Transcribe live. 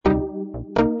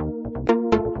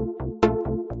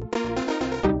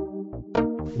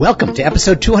Welcome to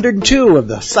episode 202 of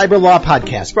the Cyber Law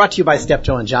Podcast, brought to you by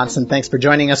Steptoe & Johnson. Thanks for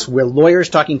joining us. We're lawyers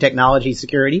talking technology,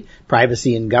 security,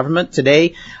 privacy, and government.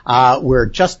 Today, we're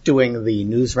just doing the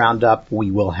news roundup. We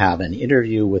will have an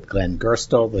interview with Glenn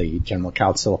Gerstle, the General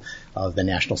Counsel of the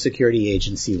National Security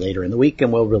Agency, later in the week,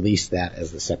 and we'll release that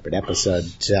as a separate episode.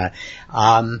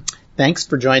 Thanks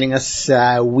for joining us.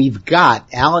 We've got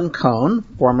Alan Cohn,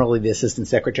 formerly the Assistant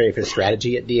Secretary for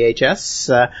Strategy at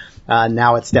DHS,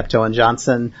 now at Steptoe &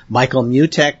 Johnson. Michael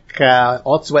Mutek,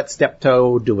 also at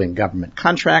Steptoe, doing government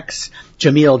contracts.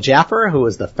 Jamil Jaffer, who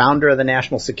is the founder of the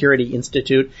National Security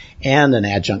Institute and an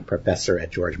adjunct professor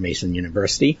at George Mason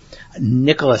University.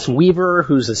 Nicholas Weaver,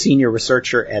 who's a senior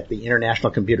researcher at the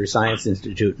International Computer Science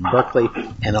Institute in Berkeley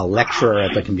and a lecturer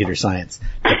at the Computer Science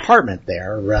Department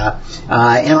there.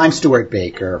 And I'm Stuart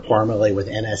Baker, formerly with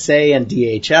NSA and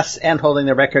DHS, and holding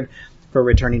the record for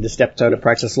returning to Steptoe to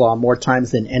practice law more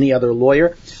times than any other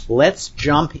lawyer. Let's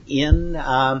jump in.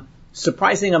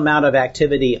 Surprising amount of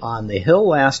activity on the Hill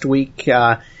last week,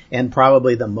 and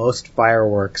probably the most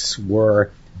fireworks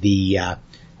were the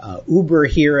Uber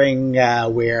hearing,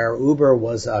 where Uber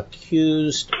was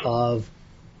accused of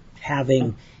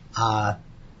having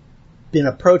been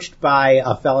approached by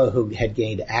a fellow who had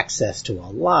gained access to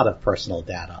a lot of personal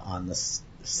data on the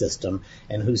system,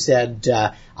 and who said,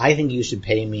 I think you should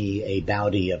pay me a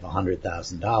bounty of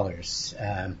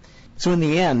 $100,000. So in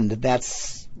the end,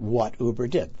 that's what Uber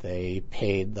did. They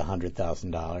paid the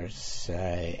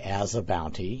 $100,000 as a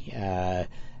bounty,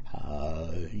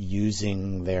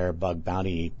 using their bug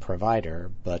bounty provider.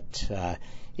 But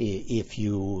if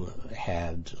you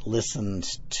had listened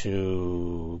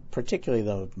to particularly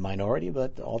the minority,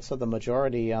 but also the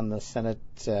majority on the Senate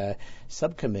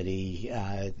subcommittee,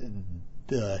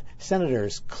 the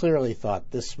senators clearly thought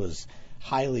this was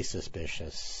highly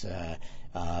suspicious,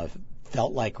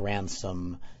 felt like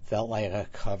ransom, felt like a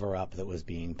cover-up that was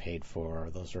being paid for.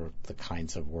 Those are the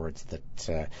kinds of words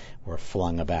that were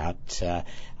flung about.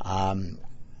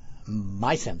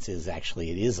 My sense is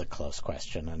actually it is a close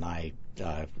question, and I,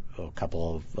 a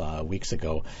couple of weeks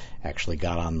ago, actually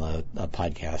got on the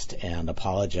podcast and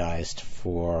apologized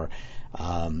for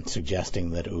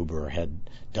suggesting that Uber had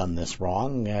done this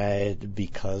wrong,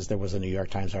 because there was a New York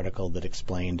Times article that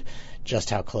explained just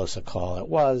how close a call it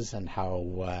was and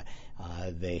how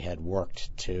they had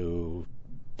worked to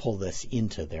pull this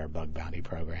into their bug bounty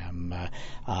program.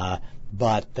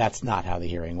 But that's not how the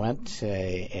hearing went,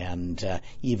 and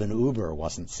even Uber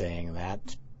wasn't saying that,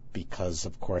 because,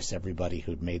 of course, everybody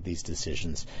who'd made these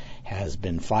decisions has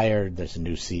been fired. There's a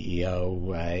new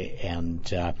CEO, and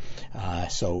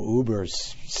so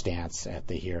Uber's stance at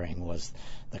the hearing was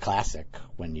the classic.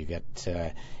 When you get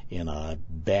in a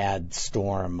bad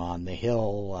storm on the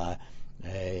Hill,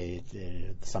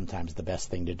 sometimes the best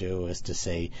thing to do is to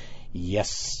say, yes,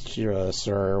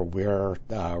 sir, we're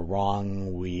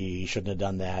wrong. We shouldn't have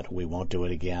done that. We won't do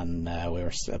it again.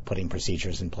 We're putting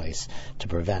procedures in place to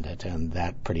prevent it. And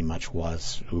that pretty much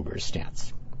was Uber's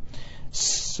stance.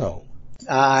 So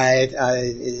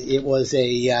it was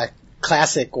a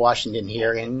classic Washington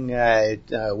hearing.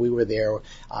 We were there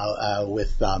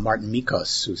with Martin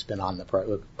Mikos, who's been on the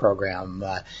program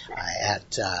at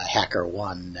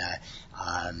HackerOne,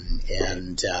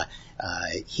 and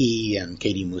he and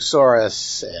Katie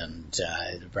Moussaris and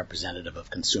the representative of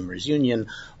Consumers Union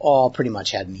all pretty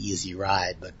much had an easy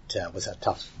ride, but it was a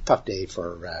tough day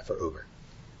for Uber.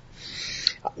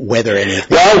 Whether anything,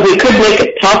 well, we could make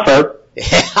it tougher.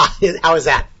 How is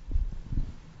that?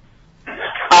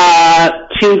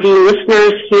 To the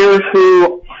listeners here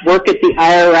who work at the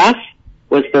IRS,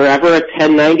 was there ever a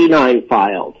 1099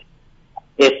 filed?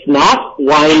 If not,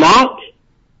 why not?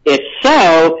 If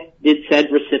so, did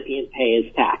said recipient pay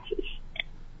his taxes?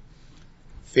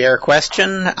 Fair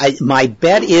question. My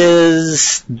bet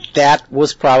is that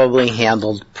was probably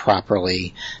handled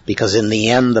properly, because in the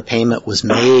end the payment was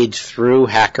made through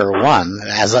HackerOne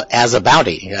as a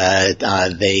bounty.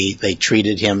 They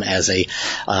treated him as an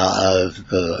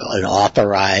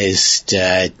authorized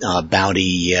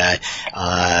bounty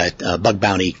bug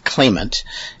bounty claimant.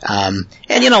 And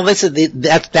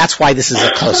that's why this is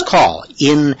a close call.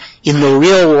 In the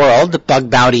real world, bug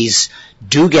bounties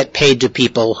do get paid to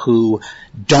people who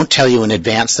don't tell you in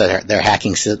advance that they're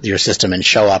hacking your system and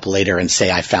show up later and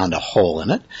say, I found a hole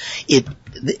in it.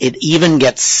 It even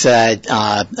gets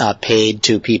paid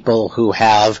to people who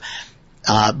have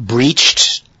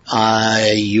breached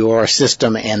your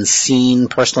system and seen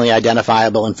personally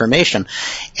identifiable information.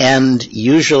 And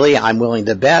usually I'm willing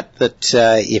to bet that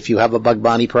if you have a bug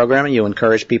bounty program and you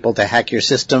encourage people to hack your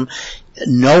system,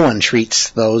 no one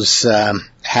treats those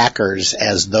hackers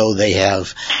as though they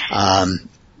have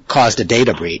caused a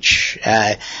data breach.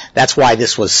 That's why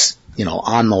this was,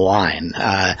 on the line.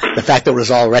 The fact that it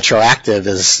was all retroactive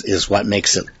is what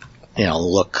makes it,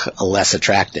 look less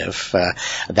attractive.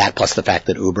 That plus the fact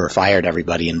that Uber fired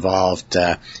everybody involved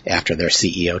after their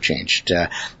CEO changed.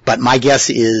 But my guess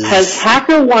is... Has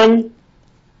HackerOne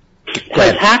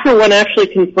actually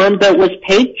confirmed that it was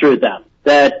paid through them?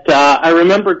 That I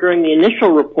remember during the initial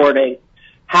reporting,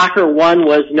 HackerOne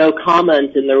was no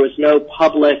comment and there was no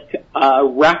public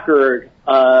record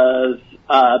of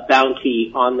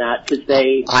bounty on that because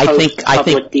they post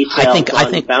public details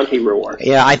on bounty reward.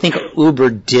 Yeah, I think Uber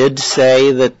did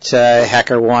say that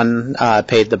HackerOne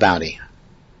paid the bounty.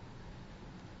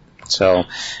 So,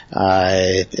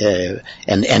 and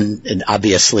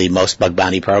obviously most bug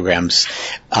bounty programs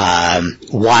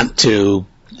want to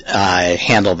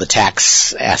handle the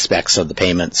tax aspects of the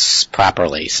payments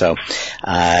properly. So,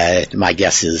 my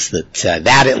guess is that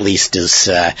that at least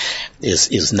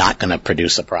is not going to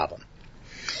produce a problem.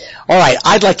 All right,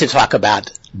 I'd like to talk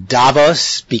about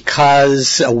Davos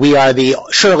because we are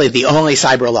surely the only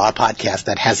cyber law podcast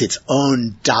that has its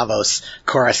own Davos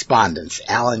correspondent,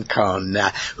 Alan Cohn,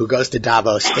 who goes to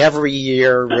Davos every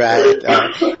year and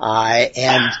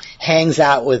hangs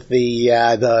out with the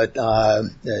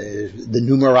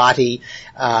numerati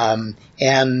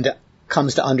and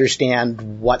comes to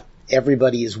understand what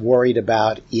everybody is worried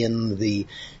about in the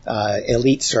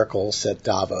elite circles at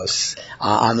Davos,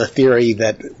 on the theory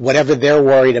that whatever they're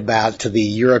worried about to the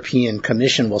European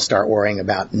Commission will start worrying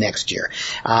about next year.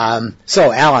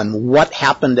 So, Alan, what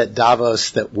happened at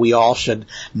Davos that we all should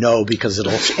know because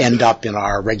it'll end up in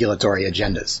our regulatory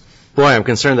agendas? Boy, I'm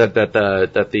concerned that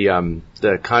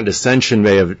the condescension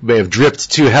may have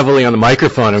dripped too heavily on the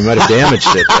microphone and might have damaged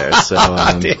it there. So,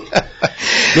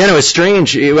 it was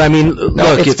strange. I mean,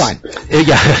 look, it's fine.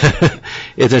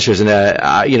 It's interesting.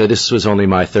 This was only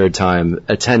my third time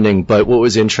attending, but what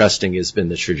was interesting has been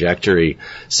the trajectory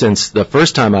since the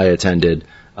first time I attended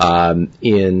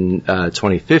in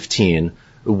 2015,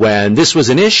 when this was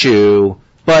an issue,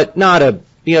 but not it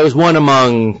was one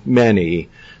among many,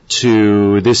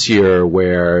 to this year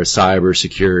where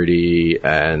cybersecurity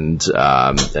and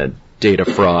data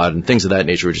fraud and things of that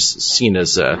nature were just seen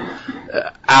as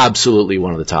absolutely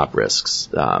one of the top risks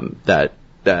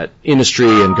that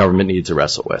industry and government need to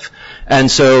wrestle with. And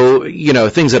so,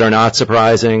 things that are not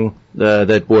surprising,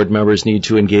 that board members need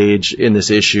to engage in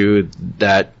this issue,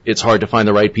 that it's hard to find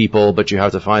the right people, but you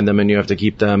have to find them and you have to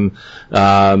keep them.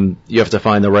 You have to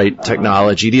find the right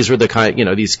technology. These were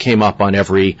the these came up on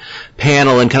every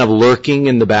panel, and kind of lurking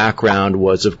in the background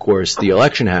was, of course, the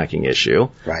election hacking issue,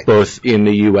 right, both in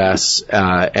the U.S.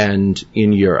 And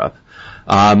in Europe.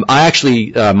 I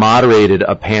actually moderated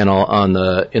a panel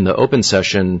in the open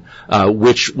session,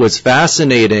 which was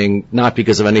fascinating, not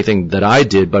because of anything that I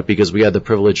did, but because we had the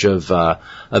privilege of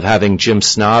having Jim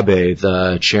Snabe,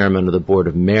 the chairman of the board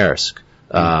of Maersk,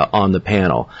 on the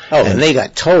panel. Oh, and they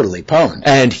got totally pwned.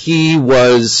 And he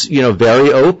was,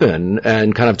 very open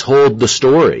and kind of told the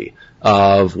story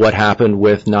of what happened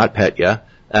with NotPetya,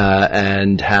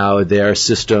 and how their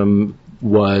system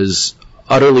was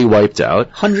utterly wiped out.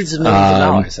 Hundreds of millions of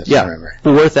dollars, if I remember.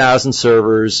 4,000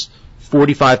 servers,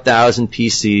 45,000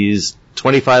 PCs,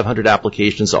 2,500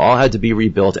 applications, all had to be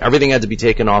rebuilt. Everything had to be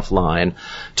taken offline.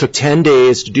 Took 10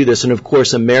 days to do this. And, of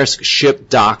course, a Maersk ship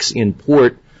docks in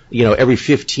port, every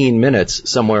 15 minutes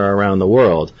somewhere around the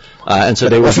world. And so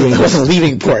they were doing this.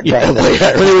 Leaving port, probably.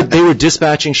 They were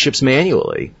dispatching ships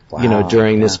manually,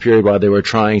 during this period while they were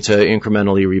trying to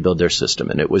incrementally rebuild their system.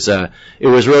 And it was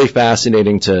really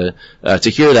fascinating to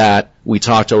hear that. We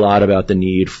talked a lot about the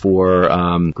need for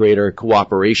greater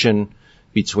cooperation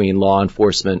between law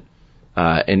enforcement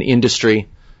and industry.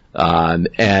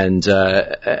 And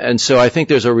so I think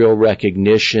there's a real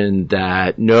recognition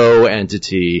that no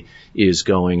entity is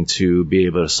going to be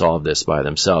able to solve this by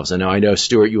themselves. And I know,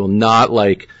 Stuart, you will not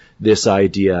like this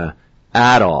idea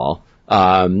at all.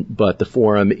 But the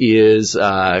forum has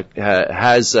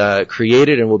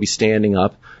created and will be standing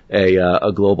up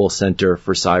a global center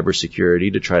for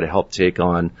cybersecurity to try to help take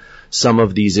on some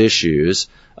of these issues.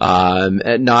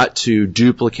 And not to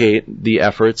duplicate the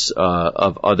efforts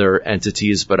of other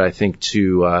entities, but I think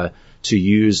to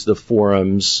use the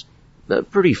forum's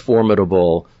pretty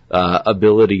formidable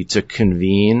ability to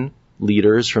convene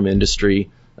leaders from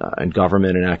industry and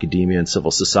government and academia and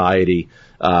civil society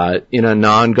in a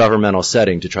non-governmental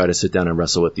setting to try to sit down and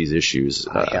wrestle with these issues.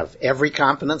 I have every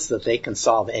confidence that they can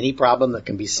solve any problem that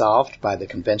can be solved by the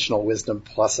conventional wisdom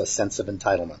plus a sense of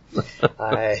entitlement.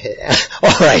 All right.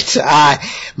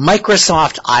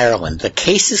 Microsoft Ireland. The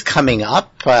case is coming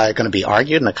up, going to be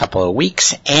argued in a couple of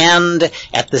weeks, and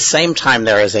at the same time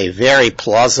there is a very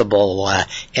plausible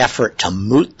effort to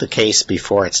moot the case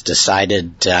before it's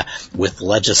decided with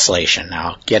legislation.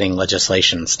 Now, getting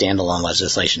legislation, standalone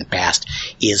legislation passed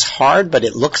is hard, but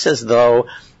it looks as though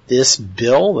this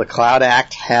bill, the Cloud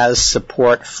Act, has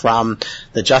support from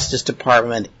the Justice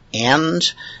Department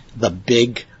and the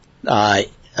big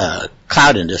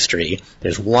cloud industry.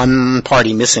 There's one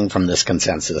party missing from this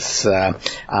consensus.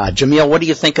 Jamil, what do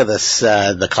you think of this,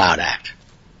 the Cloud Act?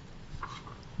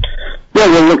 Yeah,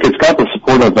 well, look, it's got the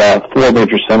support of 4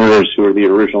 major senators who are the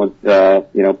original,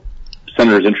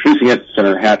 senators introducing it: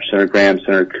 Senator Hatch, Senator Graham,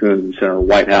 Senator Coons, and Senator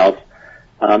Whitehouse.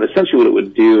 Essentially what it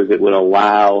would do is it would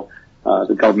allow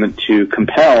the government to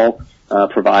compel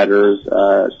providers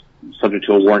subject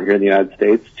to a warrant here in the United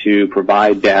States to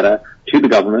provide data to the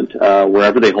government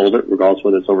wherever they hold it, regardless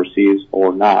whether it's overseas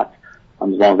or not, as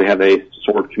long as they have a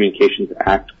sort of Communications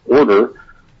Act order.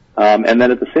 And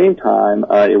then at the same time,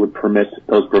 it would permit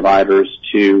those providers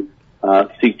to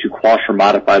seek to quash or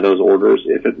modify those orders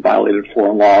if it violated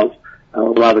foreign laws. It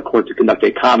would allow the court to conduct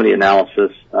a comity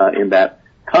analysis in that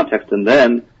context. And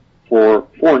then for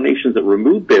foreign nations that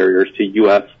remove barriers to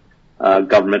U.S.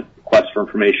 Government requests for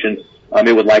information,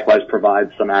 it would likewise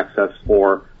provide some access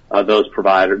for those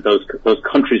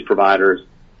countries' providers,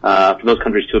 for those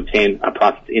countries to obtain a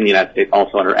process in the United States,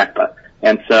 also under ECPA.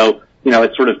 And so,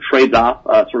 it sort of trades off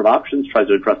options, tries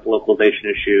to address the localization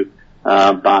issue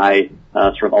by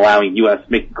sort of allowing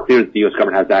making clear that the U.S.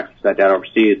 government has access to that data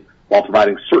overseas, while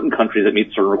providing certain countries that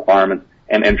meet certain requirements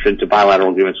and enter into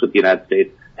bilateral agreements with the United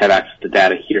States have access to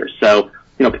data here. So,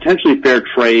 potentially fair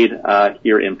trade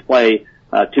here in play,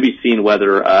 to be seen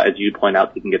whether, as you point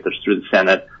out, we can get this through the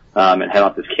Senate and head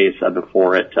off this case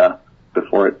before it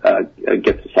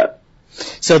gets set.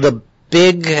 So the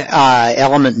big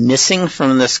element missing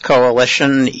from this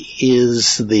coalition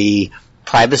is the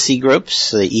privacy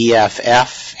groups. The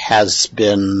EFF has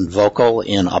been vocal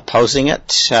in opposing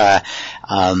it,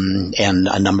 and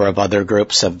a number of other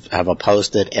groups have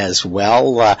opposed it as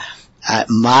well.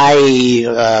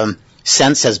 My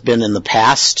sense has been in the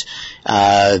past,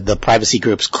 the privacy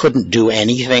groups couldn't do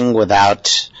anything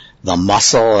without the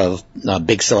muscle of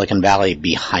big Silicon Valley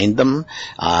behind them,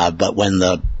 but when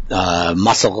the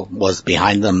muscle was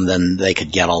behind them, then they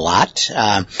could get a lot.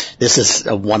 This is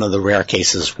one of the rare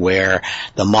cases where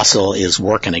the muscle is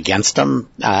working against them,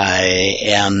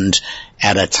 and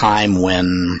at a time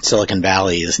when Silicon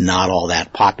Valley is not all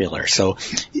that popular. So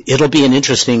it'll be an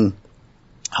interesting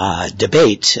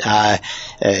debate.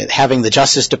 Having the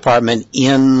Justice Department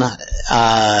in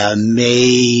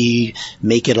may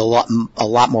make it a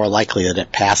lot more likely that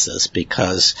it passes,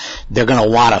 because they're going to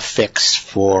want a fix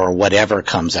for whatever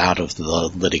comes out of the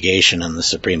litigation in the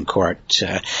Supreme Court,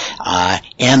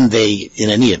 and they, in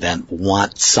any event,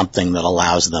 want something that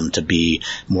allows them to be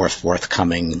more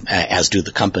forthcoming, as do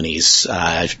the companies,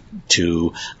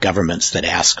 to governments that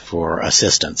ask for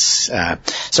assistance.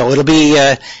 So it'll be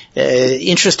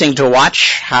interesting to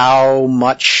watch how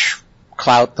much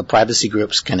clout the privacy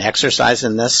groups can exercise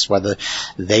in this, whether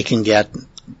they can get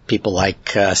people like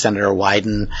Senator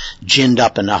Wyden ginned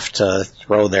up enough to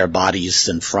throw their bodies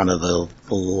in front of the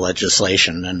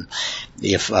legislation. And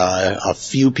if a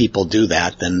few people do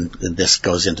that, then this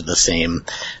goes into the same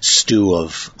stew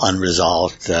of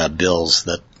unresolved bills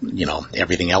that,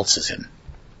 everything else is in.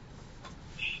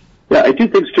 Yeah, I do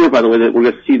think, Stuart, by the way, that we're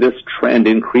going to see this trend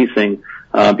increasing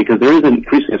because there is an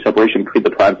increasing separation between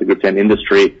the privacy groups and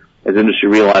industry, as industry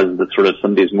realizes that sort of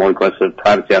some of these more aggressive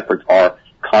privacy efforts are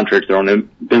contrary to their own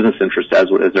business interests, as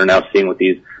they're now seeing with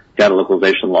these data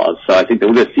localization laws. So I think that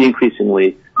we're going to see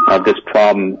increasingly this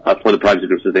problem for the privacy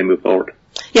groups as they move forward.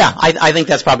 Yeah, I think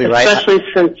that's probably right.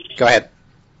 Go ahead.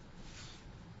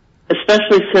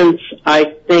 Especially since I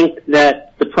think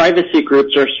that the privacy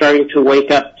groups are starting to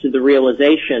wake up to the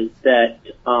realization that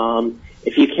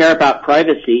if you care about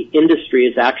privacy, industry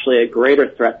is actually a greater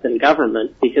threat than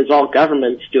government, because all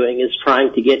government's doing is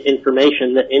trying to get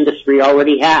information that industry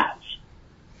already has.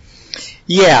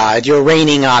 Yeah, you're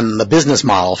reining on the business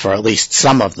model for at least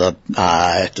some of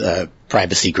the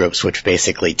privacy groups, which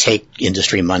basically take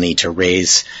industry money to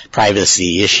raise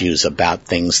privacy issues about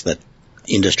things that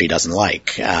industry doesn't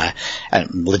like.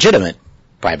 Legitimate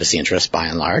privacy interests by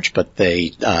and large, but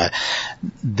they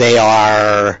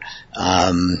are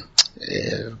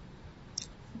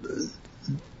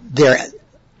they're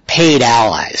paid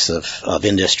allies of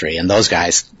industry, and those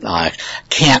guys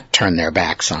can't turn their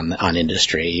backs on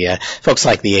industry. Folks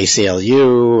like the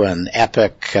ACLU and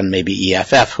EPIC and maybe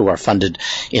EFF, who are funded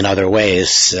in other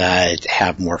ways,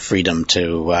 have more freedom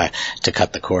to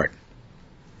cut the cord.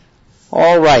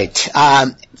 All right.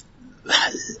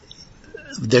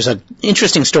 There's an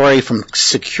interesting story from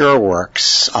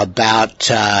SecureWorks about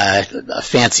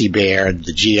Fancy Bear,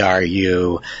 the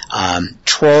GRU,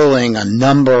 trolling a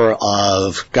number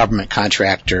of government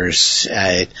contractors,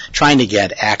 trying to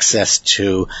get access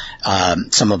to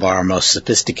some of our most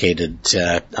sophisticated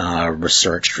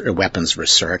weapons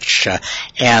research,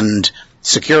 and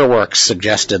SecureWorks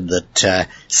suggested that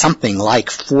something like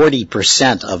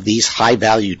 40% of these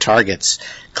high-value targets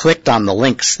clicked on the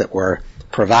links that were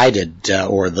provided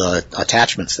or the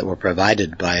attachments that were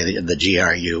provided by the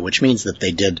GRU, which means that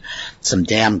they did some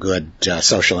damn good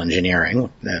social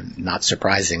engineering, not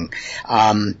surprising.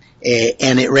 And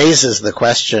it raises the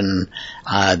question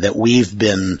that we've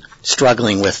been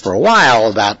struggling with for a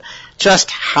while about just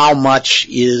how much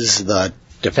is the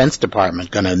Defense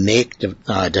Department going to make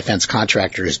defense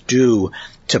contractors do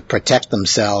to protect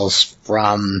themselves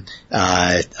from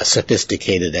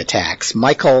sophisticated attacks.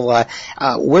 Michael,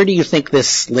 where do you think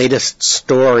this latest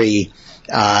story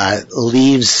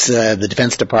leaves the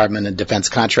Defense Department and defense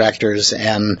contractors,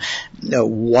 and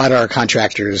what are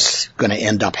contractors going to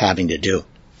end up having to do?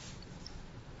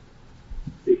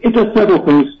 It does several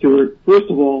things, Stuart. First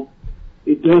of all,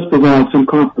 it does provide some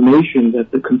confirmation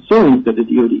that the concerns that the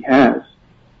DoD has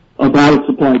about its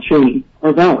supply chain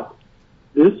are valid.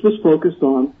 This was focused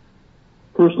on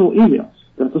personal emails.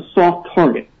 That's a soft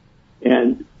target.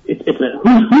 And it's a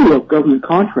who's who of government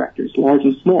contractors, large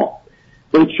and small.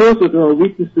 But it shows that there are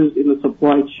weaknesses in the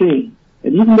supply chain.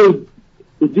 And even though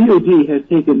the DoD has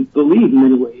taken the lead in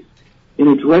many ways in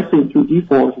addressing through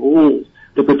default rules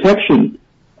the protection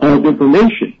of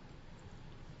information,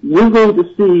 we're going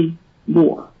to see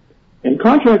more. And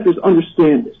contractors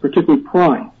understand this, particularly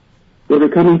primes. They're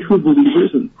becoming true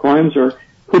believers, and primes are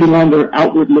putting on their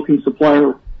outward-looking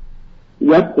supplier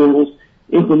web portals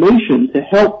information to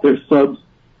help their subs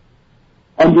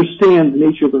understand the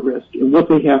nature of the risk and what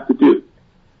they have to do.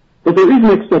 But there is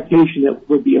an expectation that there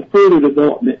would be a further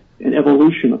development and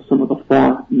evolution of some of the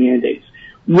FAR mandates.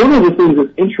 One of the things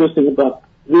that's interesting about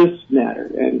this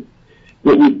matter, and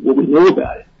what we know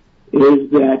about it, is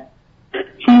that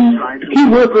key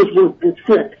workers were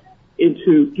tricked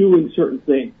into doing certain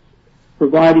things,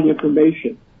 providing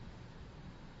information.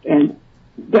 And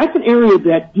that's an area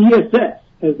that DSS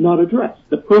has not addressed.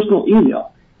 The personal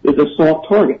email is a soft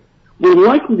target. We're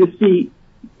likely to see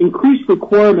increased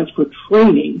requirements for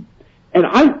training, and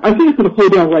I think it's going to play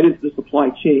down right into the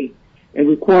supply chain and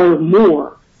require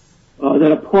more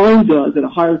than a prime does, and a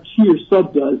higher tier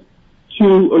sub does,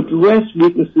 to address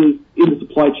weaknesses in the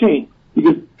supply chain.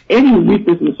 Because any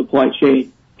weakness in the supply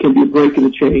chain can be a break in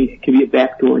the chain, it can be a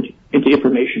backdoor into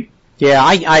information. Yeah,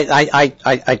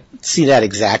 I see that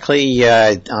exactly.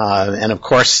 And of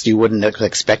course, you wouldn't have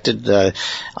expected the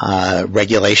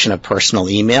regulation of personal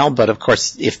email, but of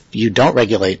course, if you don't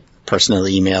regulate personal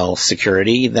email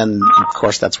security, then of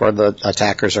course that's where the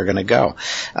attackers are going to go.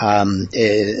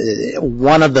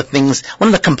 One of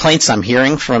the complaints I'm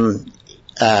hearing from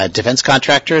defense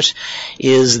contractors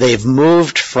is they've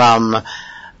moved from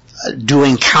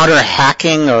doing counter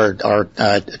hacking or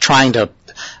trying to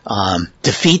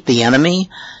defeat the enemy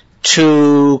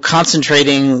to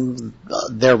concentrating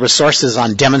their resources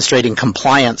on demonstrating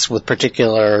compliance with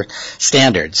particular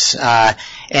standards,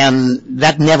 and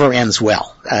that never ends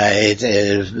well.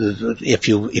 If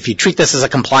you treat this as a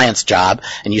compliance job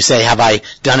and you say, "Have I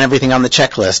done everything on the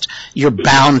checklist?" you're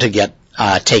bound to get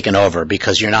taken over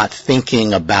because you're not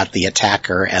thinking about the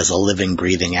attacker as a living,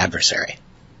 breathing adversary.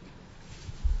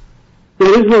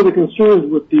 There is one of the concerns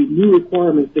with the new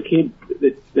requirements that hit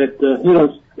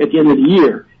us at the end of the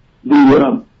year,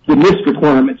 the NIST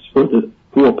requirements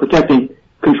for protecting,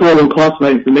 controlling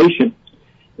classified information,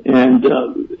 and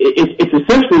it's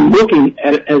essentially looking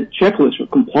at a checklist for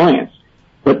compliance.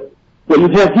 But what you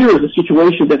have here is a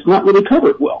situation that's not really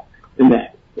covered well in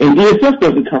that, and DSS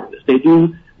doesn't cover this. They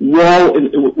do well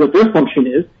in what their function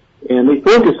is, and they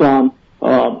focus on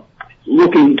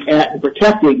looking at and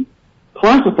protecting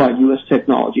classified U.S.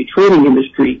 technology, training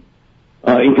industry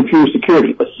in computer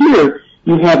security. But here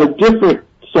you have a different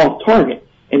soft target,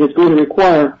 and it's going to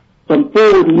require some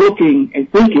forward-looking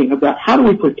and thinking about how do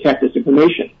we protect this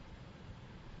information.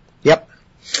 Yep.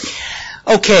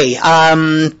 Okay,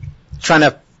 trying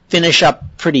to finish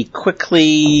up pretty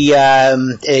quickly.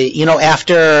 After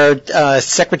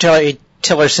Secretary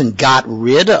Tillerson got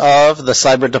rid of the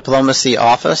cyber diplomacy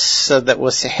office that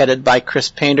was headed by Chris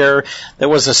Painter, there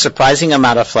was a surprising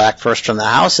amount of flack, first from the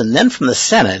House and then from the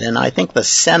Senate. And I think the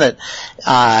Senate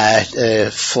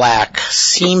flack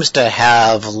seems to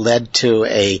have led to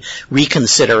a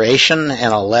reconsideration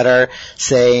and a letter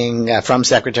saying from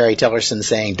Secretary Tillerson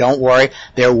saying, don't worry,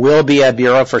 there will be a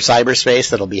Bureau for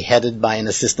Cyberspace that will be headed by an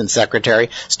assistant secretary,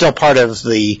 still part of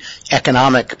the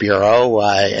Economic Bureau,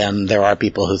 and there are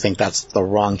people who think that's the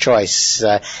wrong choice.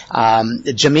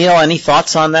 Jamil, any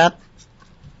thoughts on that?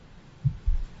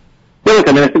 Yeah, look,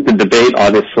 I mean, I think the debate,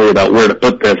 obviously, about where to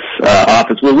put this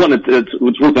office, well, one, it's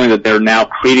worth knowing that they're now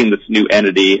creating this new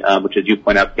entity, which, as you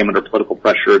point out, came under political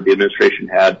pressure. The administration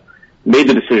had made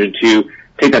the decision to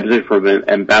take that position from an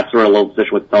ambassadorial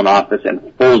position with its own office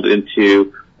and fold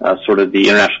into sort of the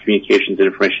International Communications and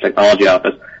Information Technology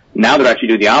Office. Now they're actually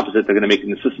doing the opposite. They're going to make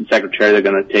an assistant secretary. They're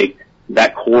going to take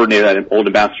that coordinator, that old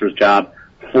ambassador's job,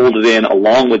 fold it in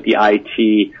along with the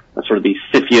IT, sort of the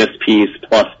CFIUS piece,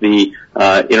 plus the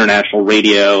international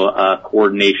radio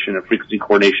coordination and frequency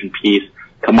coordination piece,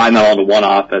 combine that all into one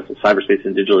office, a cyberspace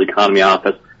and digital economy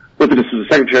office. With this as a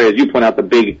secretary, as you point out, the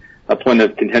big point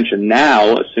of contention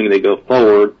now, assuming they go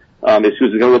forward, is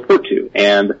who's it going to report to.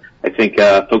 And I think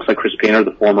folks like Chris Painter,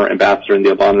 the former ambassador in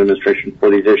the Obama administration for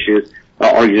these issues,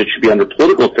 argue it should be under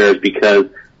political affairs because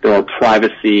there are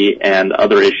privacy and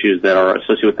other issues that are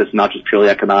associated with this, not just purely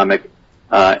economic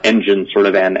engine sort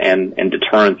of and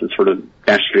deterrence and sort of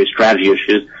national security strategy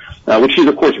issues, which he's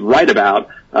of course right about.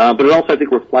 But it also I think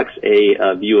reflects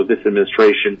a view of this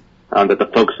administration that the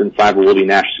focus in cyber will be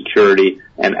national security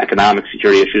and economic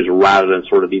security issues rather than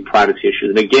sort of the privacy issues.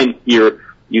 And again, here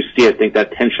you see, I think,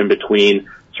 that tension between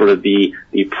sort of the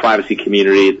privacy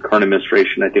community, the current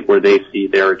administration, I think, where they see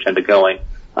their agenda going.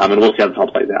 And we'll see how this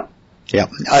all plays out. Yeah.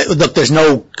 Look, there's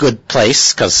no good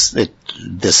place because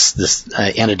this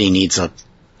entity needs a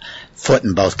foot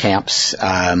in both camps.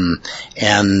 And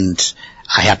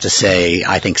I have to say,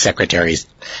 I think secretaries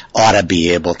ought to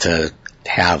be able to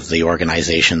have the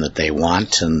organization that they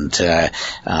want, and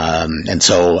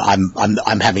so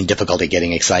I'm having difficulty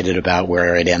getting excited about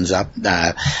where it ends up,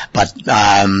 but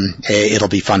it'll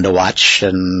be fun to watch,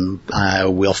 and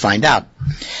we'll find out.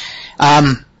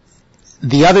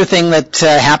 The other thing that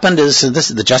happened is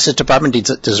the Justice Department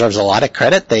deserves a lot of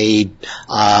credit. They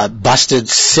busted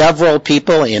several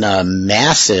people in a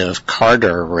massive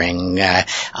Carter ring, and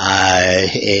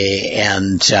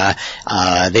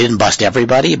they didn't bust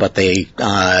everybody, but they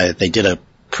did a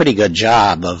pretty good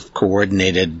job of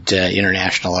coordinated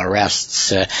international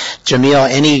arrests. Jamil,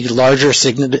 any larger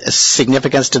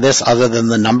significance to this other than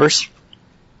the numbers?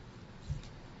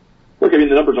 Look, I mean,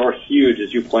 the numbers are huge,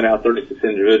 as you point out, 36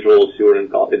 individuals who are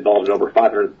involved in over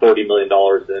 $530 million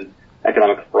in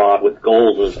economic fraud with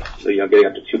goals of, getting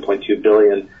up to $2.2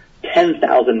 billion,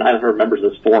 10,900 members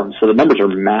of this forum. So the numbers are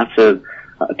massive.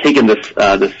 Taking this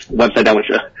website down, which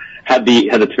had the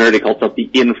temerity called itself the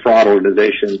In-Fraud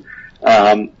Organization, is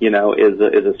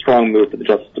a strong move for the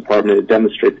Justice Department. It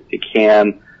demonstrates that they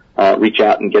can reach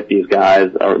out and get these guys,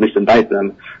 or at least indict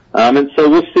them. And so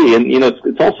we'll see. And,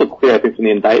 it's also clear, I think, from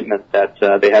the indictment that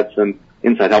they had some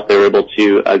inside help. They were able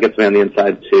to get somebody on the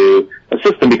inside to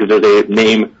assist them because there's a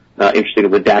name, interesting,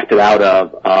 redacted out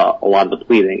of a lot of the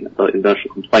pleading, the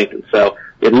initial complaint. And so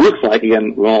it looks like,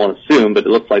 again, we don't want to assume, but it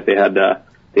looks like they had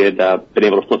been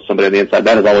able to flip somebody on the inside.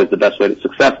 That is always the best way to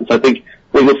success. And so I think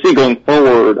what we'll see going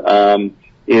forward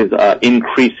is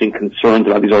increasing concerns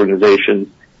about these organizations,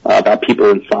 about people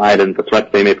inside and the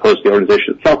threats they may pose to the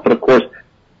organization itself. But, of course,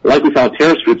 like we found with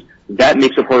terrorist groups, that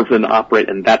makes it harder for them to operate,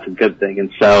 and that's a good thing.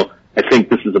 And so I think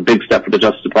this is a big step for the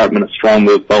Justice Department, a strong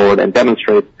move forward, and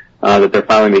demonstrates that they're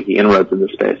finally making inroads in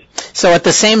this space. So at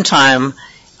the same time,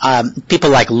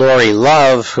 people like Lori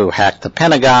Love, who hacked the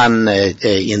Pentagon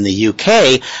in the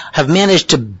UK, have managed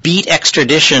to beat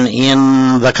extradition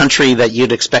in the country that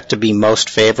you'd expect to be most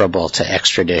favorable to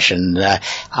extradition.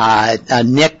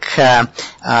 Nick, can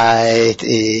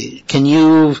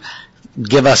you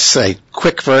give us a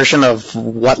quick version of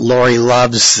what Lori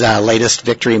Love's latest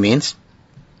victory means?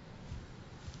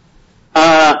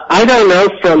 I don't know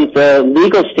from the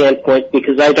legal standpoint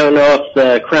because I don't know if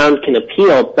the Crown can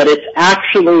appeal, but it's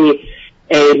actually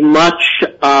a much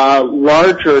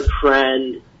larger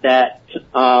trend that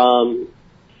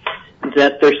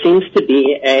there seems to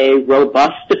be a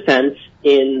robust defense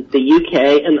in the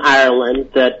UK and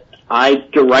Ireland that I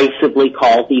derisively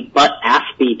call the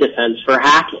Butt-Aspie defense for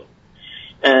hacking.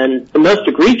 And the most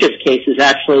egregious case is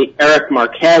actually Eric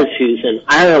Marquez, who's in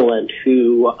Ireland,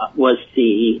 who was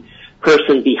the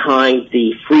person behind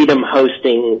the Freedom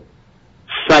hosting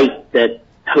site that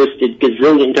hosted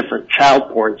gazillion different child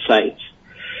porn sites.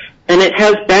 And it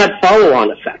has bad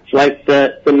follow-on effects, like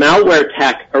the malware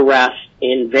tech arrest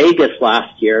in Vegas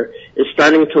last year is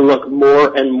starting to look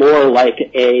more and more like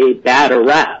a bad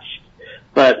arrest.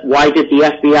 But why did the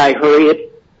FBI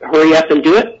hurry up and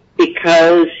do it?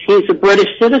 Because he's a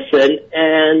British citizen,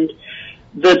 and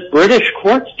the British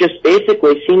courts just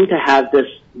basically seem to have this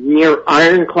near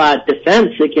ironclad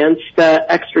defense against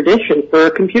extradition for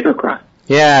a computer crime.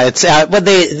 Yeah, it's but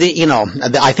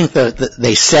I think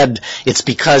they said it's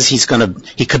because he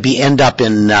could end up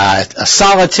in a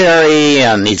solitary,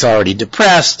 and he's already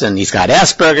depressed, and he's got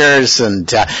Asperger's, and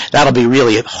that'll be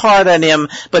really hard on him.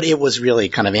 But it was really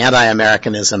kind of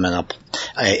anti-Americanism and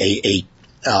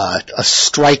a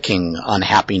striking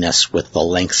unhappiness with the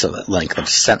length of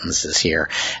sentences here.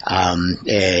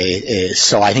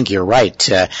 So I think you're right.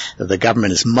 The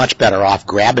government is much better off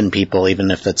grabbing people, even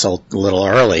if it's a little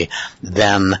early,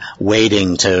 than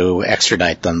waiting to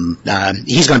extradite them.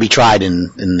 He's going to be tried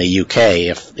in the UK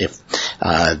if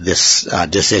this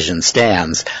decision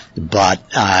stands, but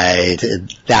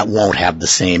that won't have the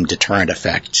same deterrent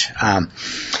effect.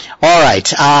 All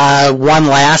right. One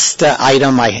last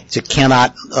item. I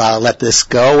cannot let this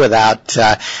go without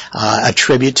a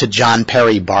tribute to John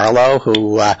Perry Barlow,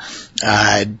 who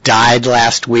died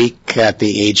last week at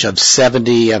the age of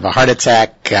 70 of a heart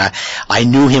attack. I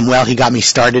knew him well. He got me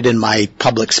started in my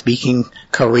public speaking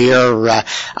career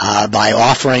by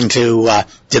offering to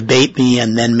debate me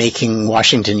and then making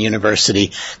Washington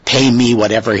University pay me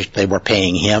whatever they were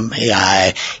paying him.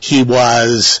 He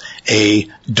was a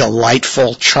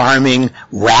delightful, charming,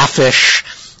 raffish,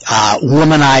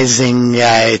 womanizing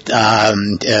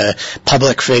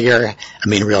public figure. I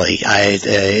mean, really,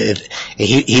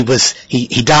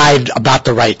 he died about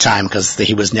the right time because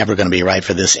he was never going to be right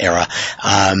for this era.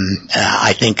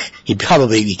 I think he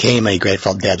probably became a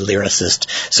Grateful Dead lyricist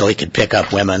so he could pick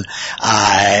up women,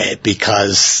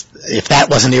 because if that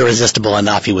wasn't irresistible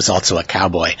enough, he was also a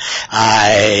cowboy.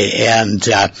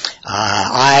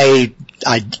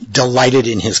 I delighted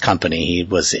in his company. He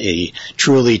was a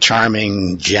truly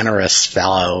charming, generous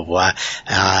fellow,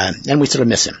 and we sort of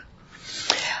miss him.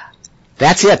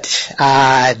 That's it.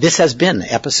 This has been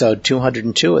episode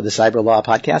 202 of the Cyber Law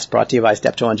Podcast, brought to you by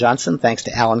Steptoe and Johnson. Thanks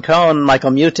to Alan Cohn, Michael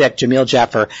Mutek, Jamil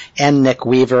Jaffer, and Nick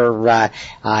Weaver.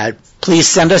 Please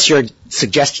send us your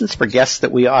suggestions for guests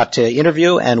that we ought to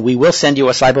interview, and we will send you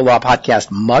a Cyber Law Podcast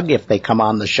mug if they come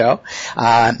on the show.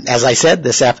 As I said,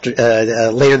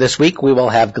 later this week, we will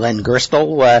have Glenn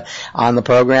Gerstle on the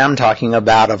program talking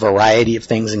about a variety of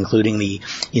things, including the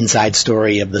inside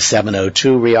story of the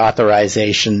 702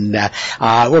 reauthorization.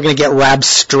 We're going to get Rob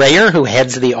Strayer, who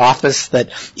heads the office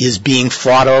that is being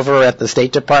fought over at the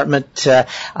State Department,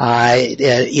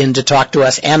 in to talk to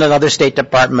us, and another State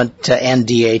Department and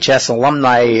DHS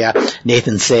alumni,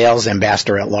 Nathan Sales,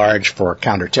 Ambassador at Large for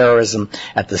Counterterrorism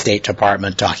at the State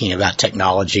Department, talking about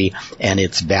technology and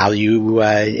its value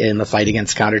in the fight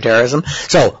against counterterrorism.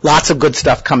 So lots of good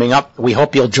stuff coming up. We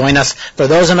hope you'll join us for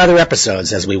those and other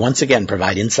episodes as we once again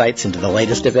provide insights into the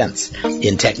latest events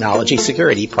in technology,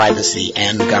 security, privacy,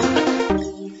 and government.